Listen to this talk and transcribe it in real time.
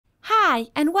Hi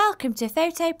and welcome to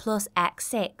PhotoPlus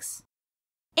X6.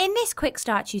 In this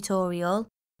QuickStart tutorial,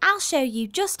 I'll show you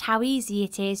just how easy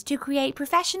it is to create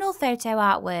professional photo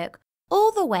artwork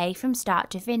all the way from start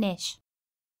to finish.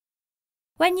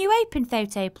 When you open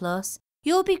PhotoPlus,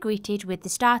 you'll be greeted with the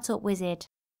Startup wizard.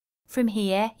 From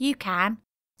here you can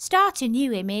start a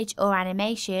new image or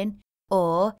animation,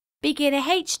 or begin a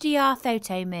HDR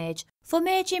photo merge for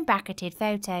merging bracketed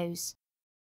photos.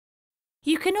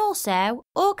 You can also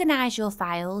organise your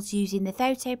files using the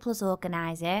PhotoPlus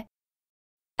organiser,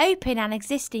 open an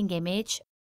existing image,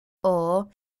 or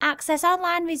access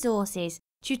online resources,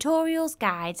 tutorials,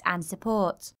 guides and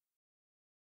support.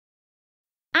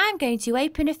 I'm going to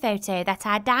open a photo that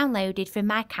I downloaded from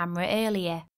my camera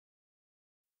earlier.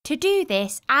 To do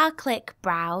this, I'll click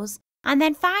Browse and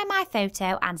then find my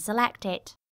photo and select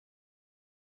it.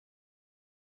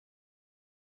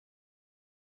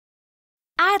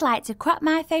 I'd like to crop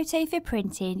my photo for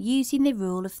printing using the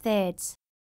rule of thirds.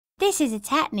 This is a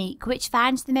technique which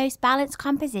finds the most balanced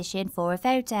composition for a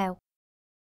photo.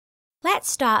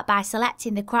 Let's start by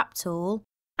selecting the crop tool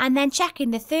and then checking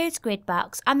the thirds grid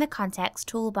box on the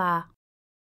context toolbar.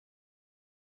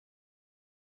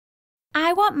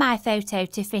 I want my photo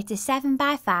to fit a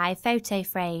 7x5 photo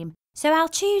frame, so I'll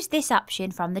choose this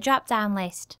option from the drop-down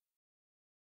list.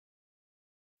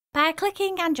 By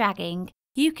clicking and dragging,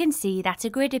 you can see that a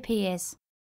grid appears.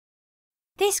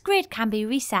 This grid can be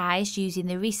resized using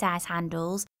the resize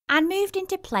handles and moved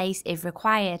into place if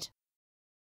required.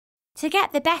 To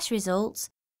get the best results,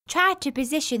 try to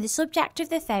position the subject of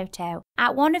the photo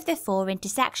at one of the 4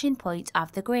 intersection points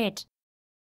of the grid.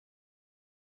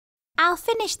 I'll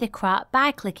finish the crop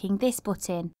by clicking this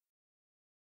button.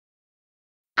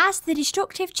 As the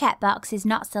destructive checkbox is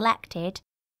not selected,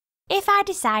 if I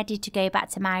decided to go back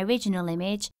to my original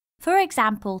image, for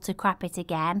example to crop it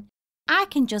again, I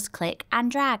can just click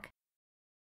and drag.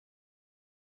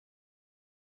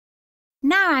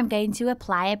 Now I'm going to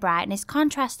apply a brightness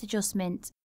contrast adjustment.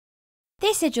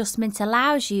 This adjustment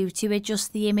allows you to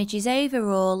adjust the image's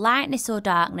overall lightness or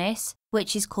darkness,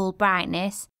 which is called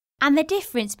brightness, and the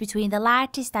difference between the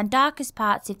lightest and darkest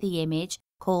parts of the image,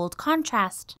 called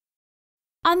contrast.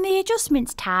 On the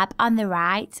Adjustments tab on the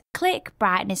right, click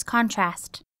Brightness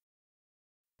Contrast.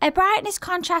 A brightness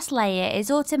contrast layer is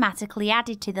automatically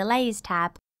added to the Layers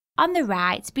tab on the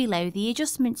right below the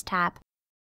Adjustments tab.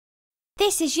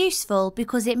 This is useful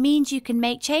because it means you can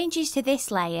make changes to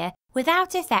this layer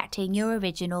without affecting your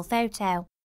original photo.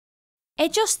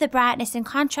 Adjust the brightness and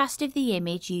contrast of the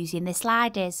image using the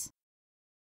sliders.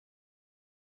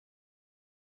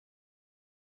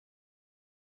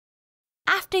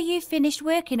 After you've finished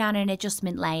working on an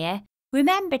adjustment layer,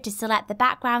 remember to select the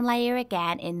background layer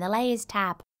again in the Layers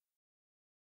tab.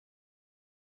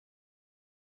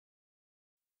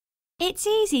 It's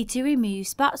easy to remove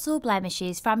spots or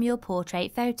blemishes from your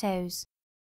portrait photos.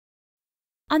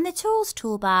 On the Tools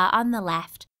toolbar on the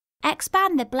left,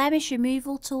 expand the Blemish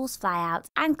Removal tools flyout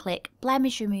and click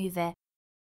Blemish Remover.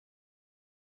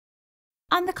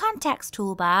 On the Context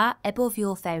toolbar above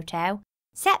your photo,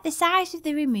 set the size of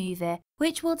the remover,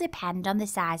 which will depend on the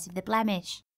size of the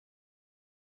blemish.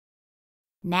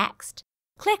 Next,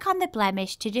 click on the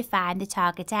blemish to define the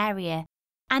target area,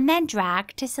 and then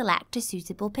drag to select a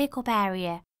suitable pickup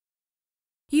area.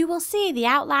 You will see the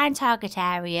outline target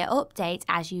area update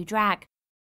as you drag.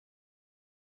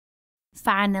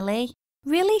 Finally,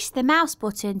 release the mouse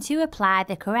button to apply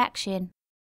the correction.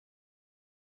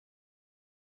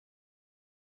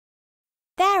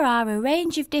 There are a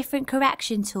range of different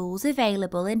correction tools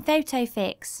available in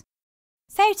PhotoFix.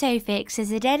 PhotoFix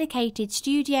is a dedicated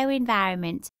studio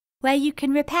environment where you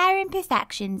can repair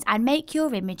imperfections and make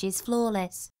your images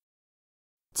flawless.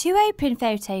 To open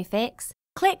PhotoFix,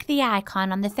 click the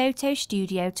icon on the Photo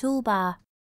Studio toolbar.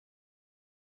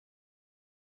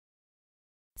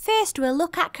 First, we'll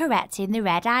look at correcting the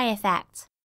red eye effect.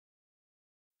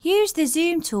 Use the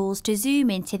zoom tools to zoom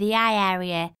into the eye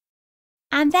area,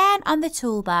 and then on the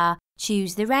toolbar,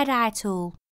 choose the red eye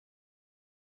tool.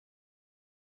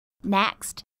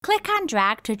 Next, click and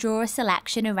drag to draw a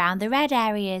selection around the red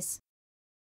areas.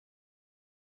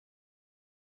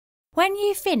 When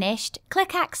you've finished,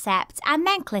 click Accept and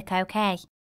then click OK.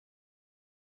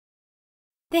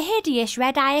 The hideous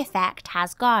red eye effect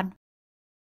has gone.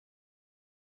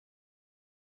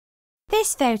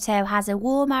 This photo has a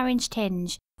warm orange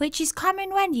tinge, which is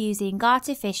common when using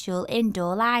artificial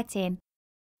indoor lighting.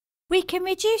 We can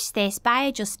reduce this by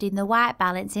adjusting the white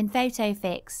balance in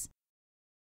PhotoFix.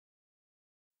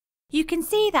 You can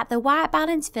see that the white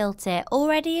balance filter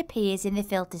already appears in the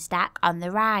filter stack on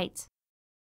the right.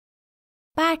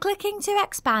 By clicking to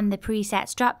expand the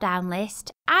presets drop-down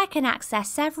list, I can access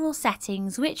several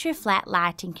settings which reflect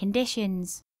lighting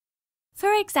conditions.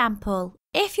 For example,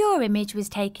 if your image was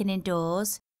taken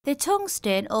indoors, the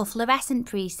tungsten or fluorescent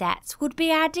presets would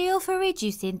be ideal for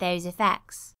reducing those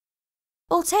effects.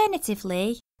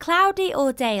 Alternatively, cloudy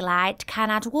or daylight can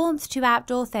add warmth to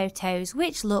outdoor photos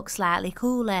which look slightly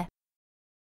cooler.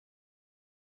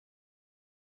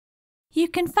 You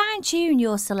can fine-tune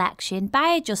your selection by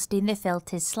adjusting the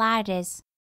filter's sliders.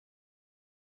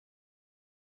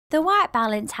 The white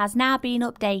balance has now been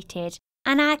updated,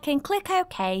 and I can click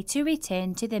OK to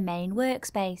return to the main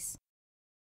workspace.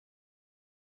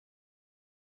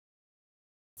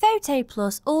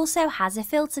 PhotoPlus also has a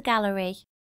filter gallery.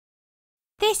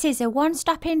 This is a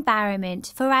one-stop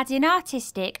environment for adding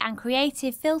artistic and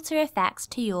creative filter effects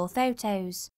to your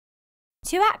photos.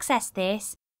 To access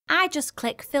this, I just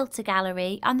click Filter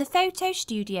Gallery on the Photo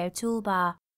Studio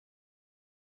toolbar.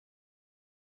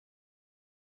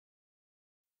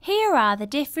 Here are the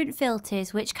different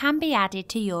filters which can be added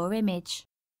to your image.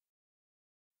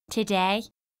 Today,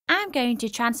 I'm going to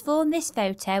transform this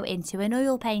photo into an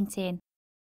oil painting.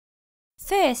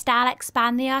 First, I'll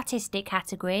expand the artistic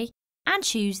category and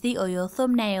choose the oil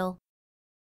thumbnail.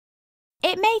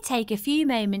 It may take a few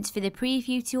moments for the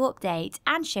preview to update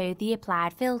and show the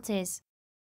applied filters.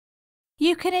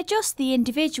 You can adjust the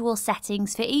individual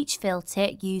settings for each filter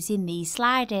using these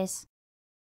sliders.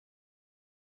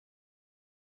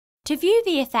 To view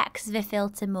the effects of a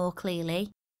filter more clearly,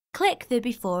 click the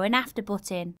Before and After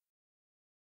button.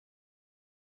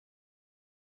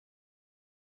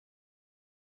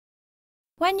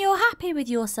 When you're happy with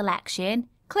your selection,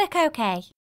 click OK.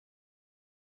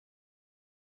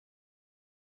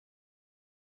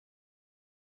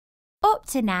 Up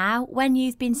to now, when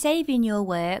you've been saving your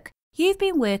work, you've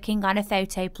been working on a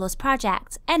PhotoPlus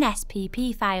project, an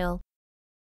SPP file.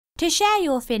 To share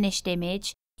your finished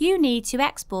image, you need to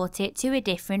export it to a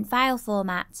different file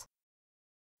format.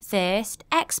 First,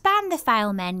 expand the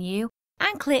File menu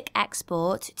and click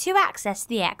Export to access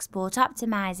the Export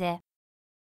Optimizer.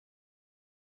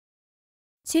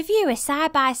 To view a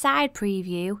side-by-side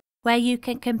preview where you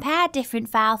can compare different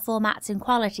file formats and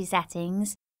quality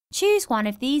settings, choose one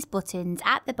of these buttons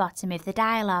at the bottom of the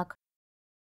dialog.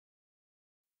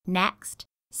 Next,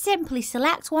 simply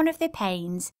select one of the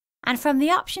panes and from the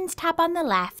Options tab on the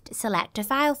left, select a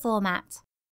file format.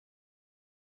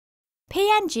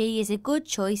 PNG is a good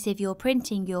choice if you're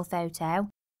printing your photo,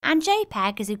 and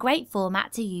JPEG is a great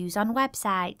format to use on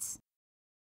websites.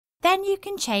 Then you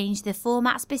can change the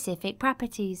format-specific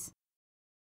properties.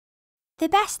 The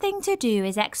best thing to do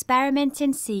is experiment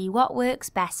and see what works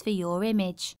best for your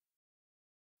image.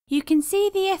 You can see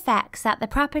the effects that the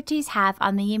properties have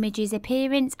on the image's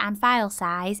appearance and file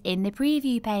size in the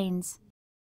preview panes.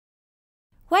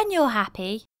 When you're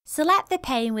happy, select the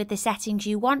pane with the settings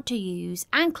you want to use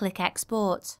and click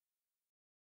Export.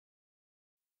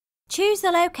 Choose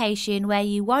the location where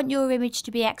you want your image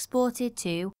to be exported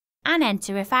to and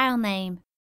enter a file name.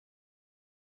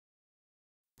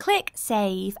 Click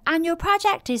Save and your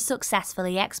project is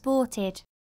successfully exported.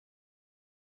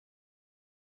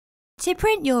 To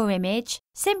print your image,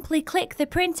 simply click the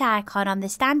print icon on the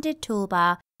standard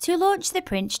toolbar to launch the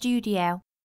Print Studio.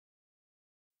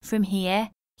 From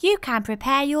here, you can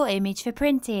prepare your image for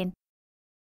printing.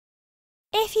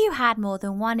 If you had more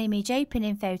than one image open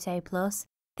in PhotoPlus,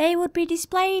 they would be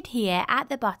displayed here at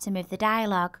the bottom of the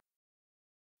dialog.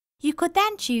 You could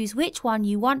then choose which one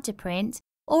you want to print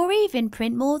or even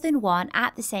print more than one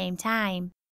at the same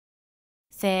time.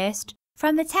 First,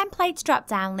 from the Templates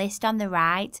drop-down list on the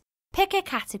right, pick a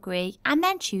category and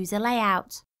then choose a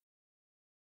layout.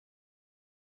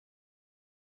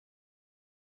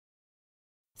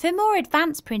 For more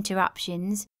advanced printer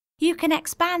options, you can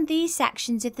expand these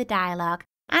sections of the dialog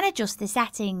and adjust the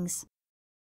settings.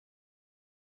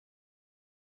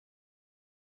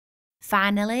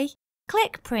 Finally,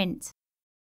 click Print.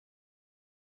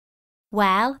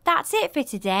 Well, that's it for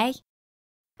today.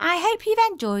 I hope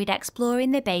you've enjoyed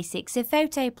exploring the basics of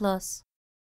PhotoPlus.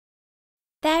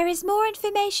 There is more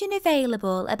information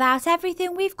available about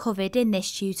everything we've covered in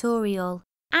this tutorial,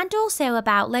 and also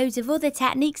about loads of other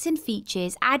techniques and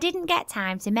features I didn't get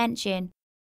time to mention.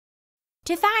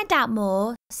 To find out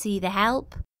more, see the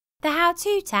Help, the How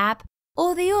To tab,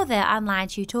 or the other online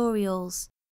tutorials.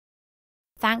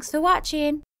 Thanks for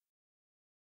watching.